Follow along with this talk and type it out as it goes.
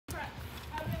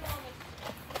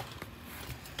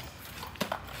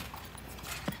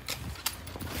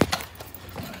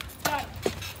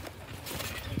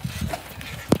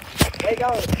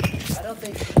I don't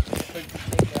think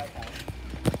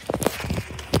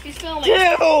he's filming.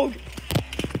 Dude!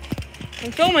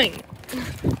 I'm filming.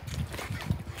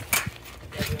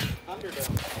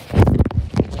 Thunderdome.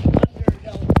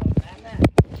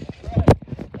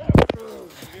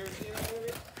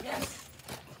 Yes.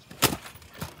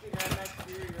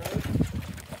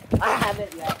 I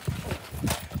haven't yet.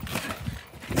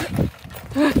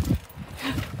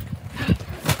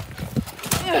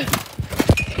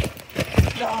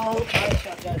 No, I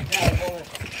shot that bullet.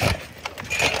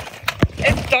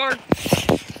 It's dark.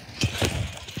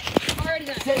 Already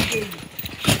done. Taking.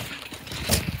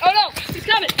 Oh no, he's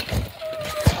coming.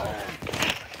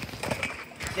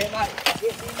 Get me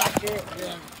back here.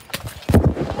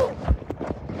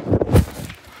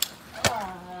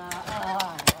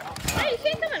 Hey, you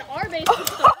can't come in our base.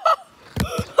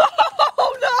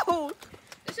 Oh no!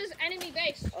 This is enemy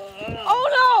base. Oh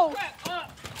no!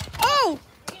 Oh!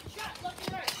 We get shot left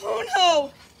and right. Oh no!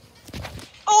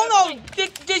 Oh no!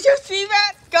 Did you see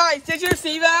that? Guys, did you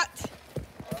see that?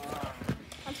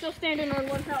 I'm still standing on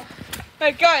one health.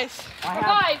 Hey guys.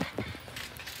 Revive.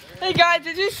 Hey guys,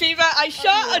 did you see that? I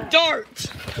shot a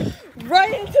dart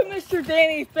right into Mr.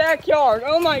 Danny's backyard.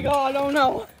 Oh my god, oh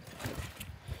no.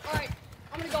 Alright,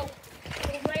 I'm gonna go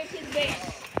right to his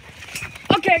base.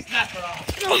 Okay. Snap her off.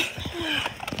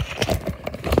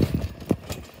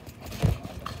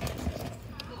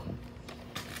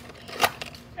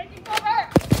 Taking cover.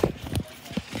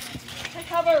 Take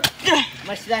cover.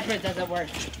 My sniper doesn't work.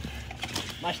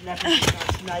 My sniper does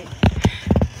not snipe.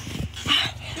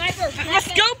 Sniper. My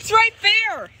scope's right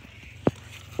there.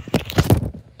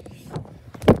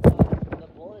 The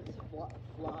bullets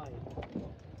fly.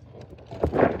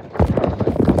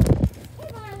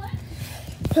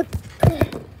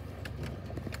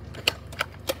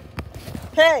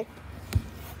 Hey.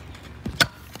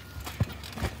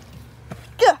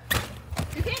 Yeah.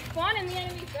 You can't spawn in the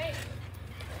enemy's base.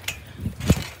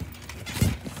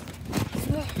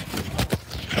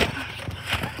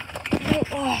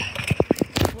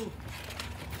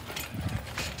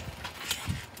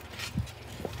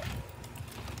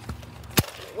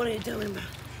 What are you doing?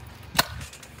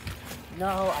 No,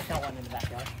 I got one in the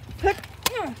backyard. Death!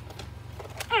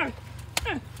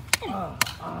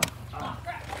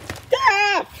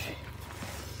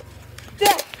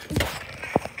 Death!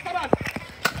 Hold on.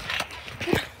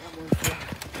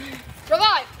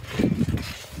 Revive.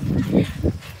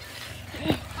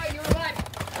 Alright, you revive.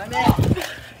 I'm in.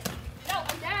 No,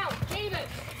 I'm down. David.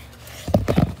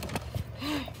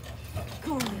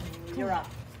 You're up.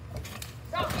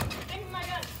 Bro, give me my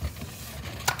gun.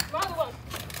 Another one.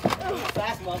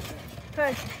 Fast one.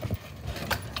 Hey.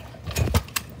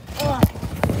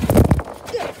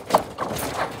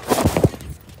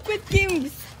 Good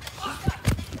games.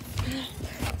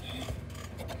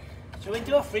 Should we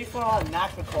do a free for all and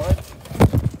Mac record?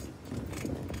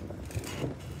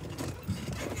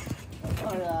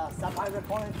 Or semi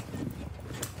record?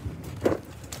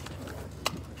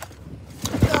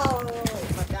 No!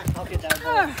 My back pocket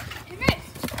down. You missed.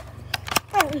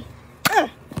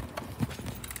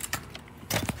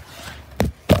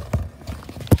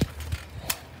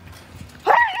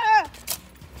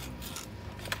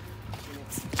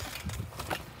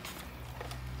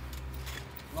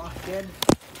 Locked in.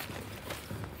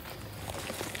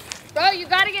 Bro, you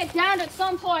gotta get down at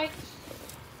some point.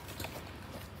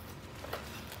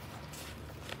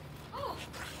 Oh.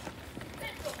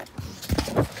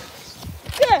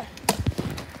 Yeah.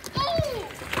 Oh.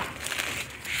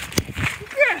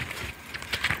 Yeah.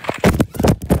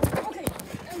 Okay.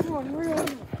 Everyone, we're on.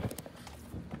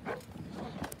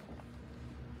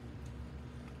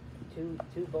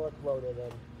 Two bullets loaded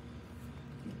in.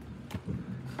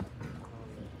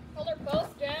 Well, they're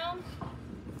both down.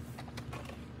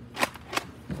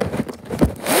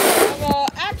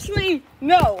 Actually,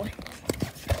 no.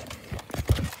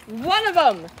 One of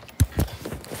them.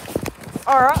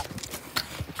 All right.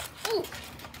 Ooh.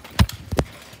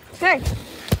 Hey.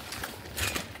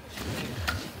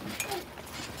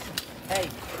 Hey.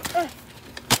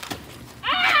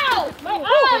 Ow! My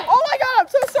eye! Oh my god, I'm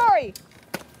so sorry.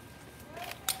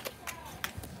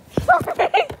 Sorry.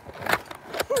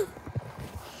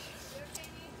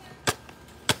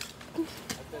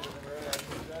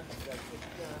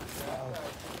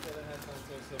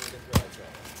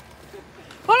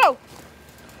 Whoa!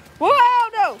 Whoa,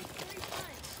 no!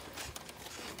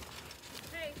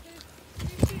 Hey, there's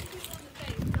two people in the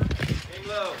face. Aim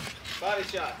low. Body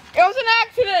shot. It was an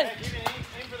accident! Hey, you can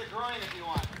aim for the groin if you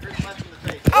want. Hurt less in the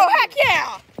face. Oh, heck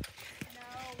yeah! No.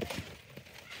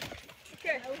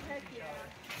 Okay. Oh, heck yeah.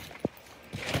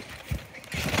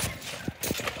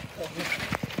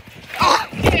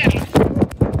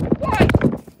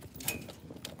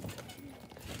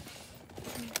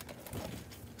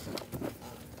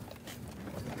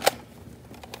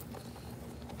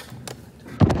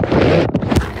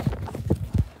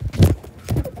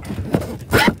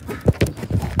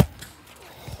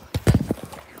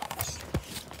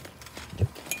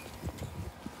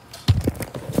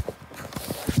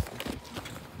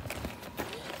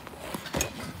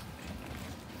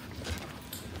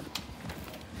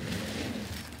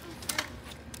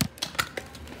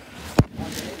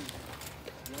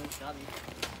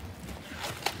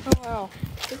 Oh wow,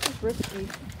 this is risky.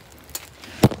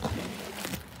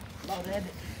 Loaded.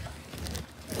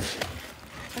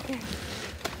 Okay.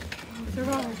 I'll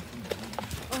survive.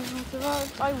 I won't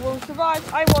survive. I won't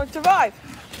survive. I won't survive.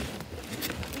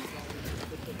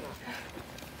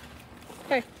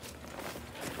 Hey.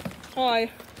 Hi.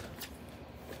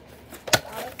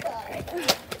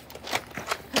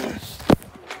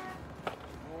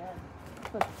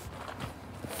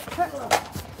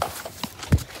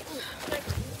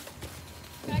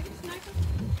 Can I get a sniper?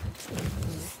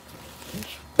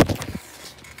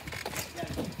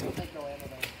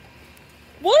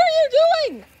 What are you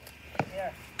doing?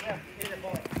 Here, here's a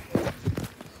bullet.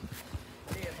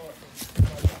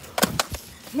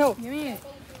 No, give me it.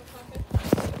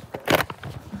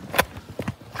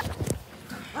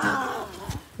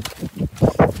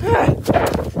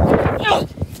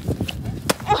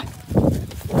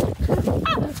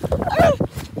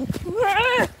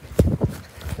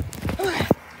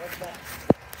 What's that?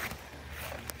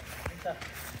 It's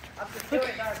up to 2 in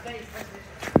our base position.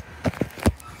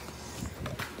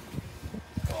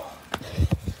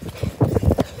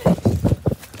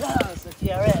 Oh, so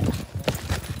you're it.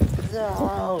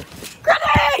 No.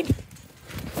 Grenade!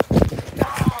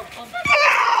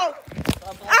 Ow!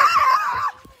 Ah!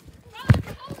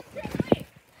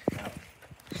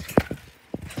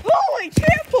 Holy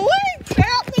trampoline,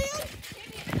 Batman!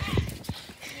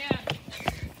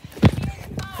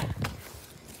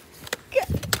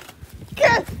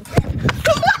 Get.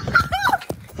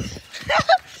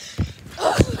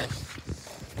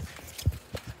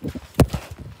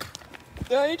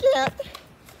 No, you can't.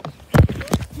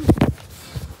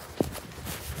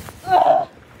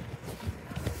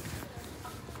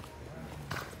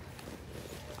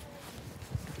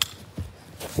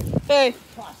 Hey.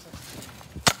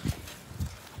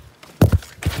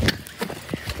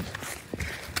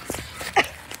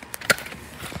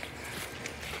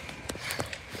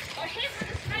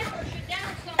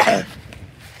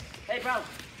 Hey, bro.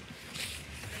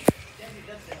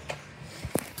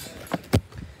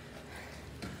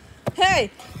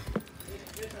 Hey.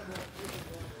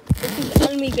 This is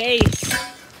enemy base.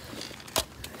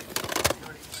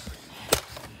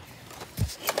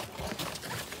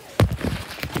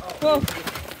 Whoa.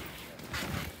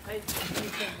 Hey,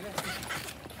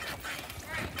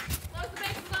 Close the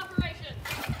base of operation.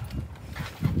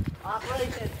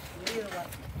 operation. You need a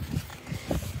weapon.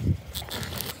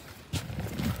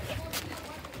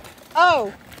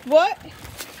 Oh, what?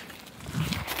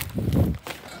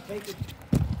 Take it.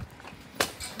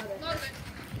 Load of it.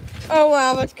 Oh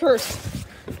wow, that's cursed.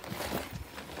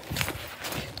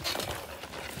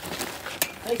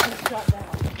 Take this shot down.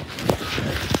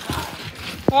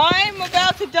 I'm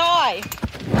about to die.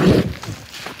 Hey,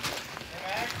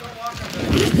 Max, don't walk on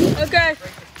the Okay.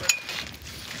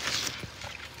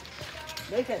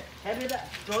 Nathan, hand me that.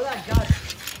 Throw that gun.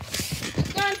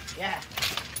 Gun. Yeah.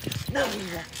 No,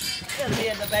 it'll be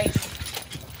in the base.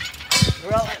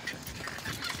 Throw it.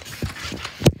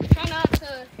 Try not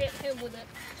to hit him with it.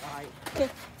 Alright.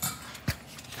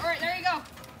 Alright, there you go.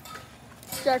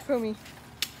 Jack for me.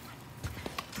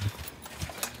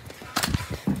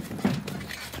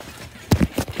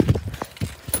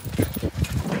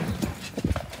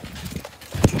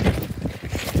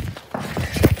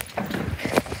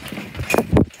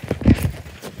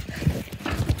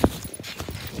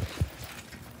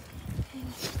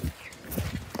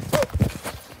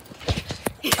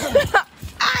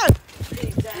 Ah!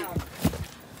 He's down.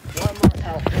 One more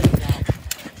health. He's down.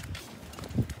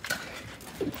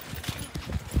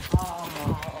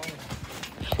 Oh.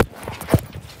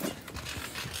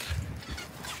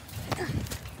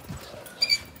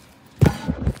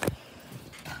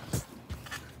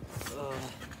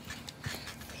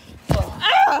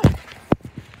 Ah!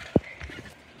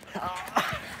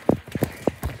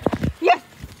 Yes!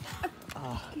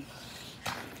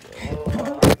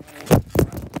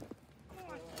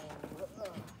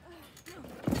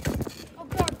 Oh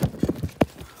god.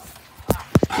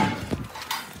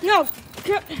 No!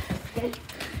 Bro,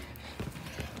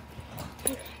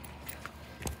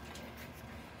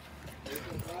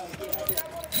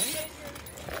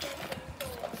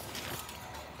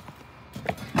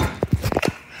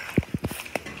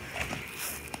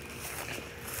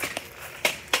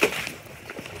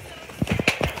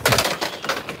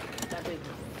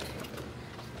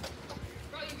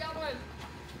 you got one.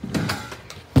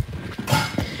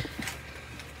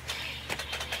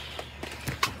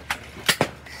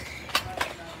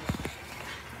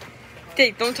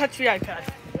 Dave, don't touch the iPad.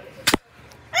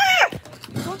 Ah!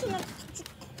 Don't do that.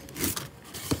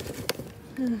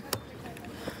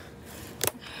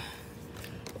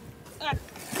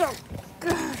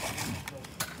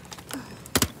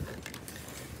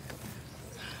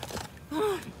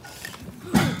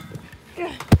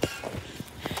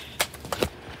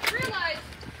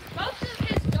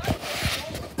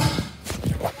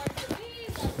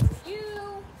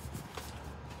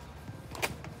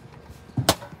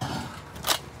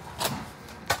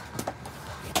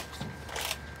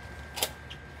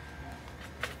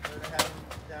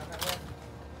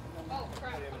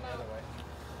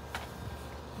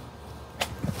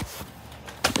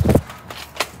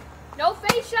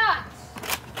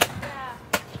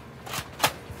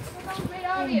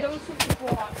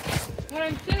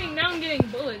 getting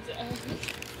bullets.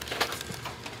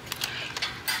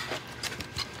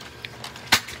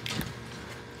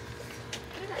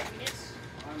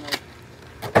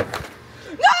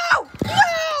 No!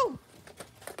 No!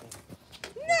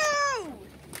 No!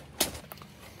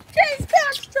 Chase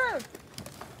Baxter!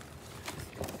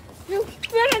 You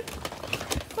didn't!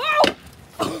 Oh!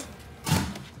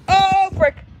 Oh,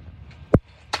 frick!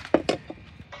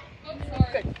 Oh,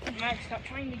 sorry. Max, stop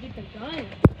trying to get the gun.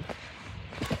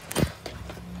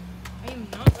 I am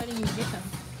not letting you get them.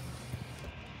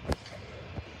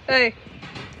 Hey.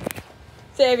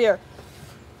 Xavier.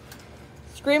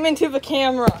 Scream into the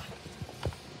camera.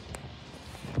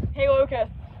 Hey, Lucas.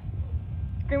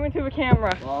 Scream into the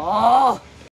camera. Oh!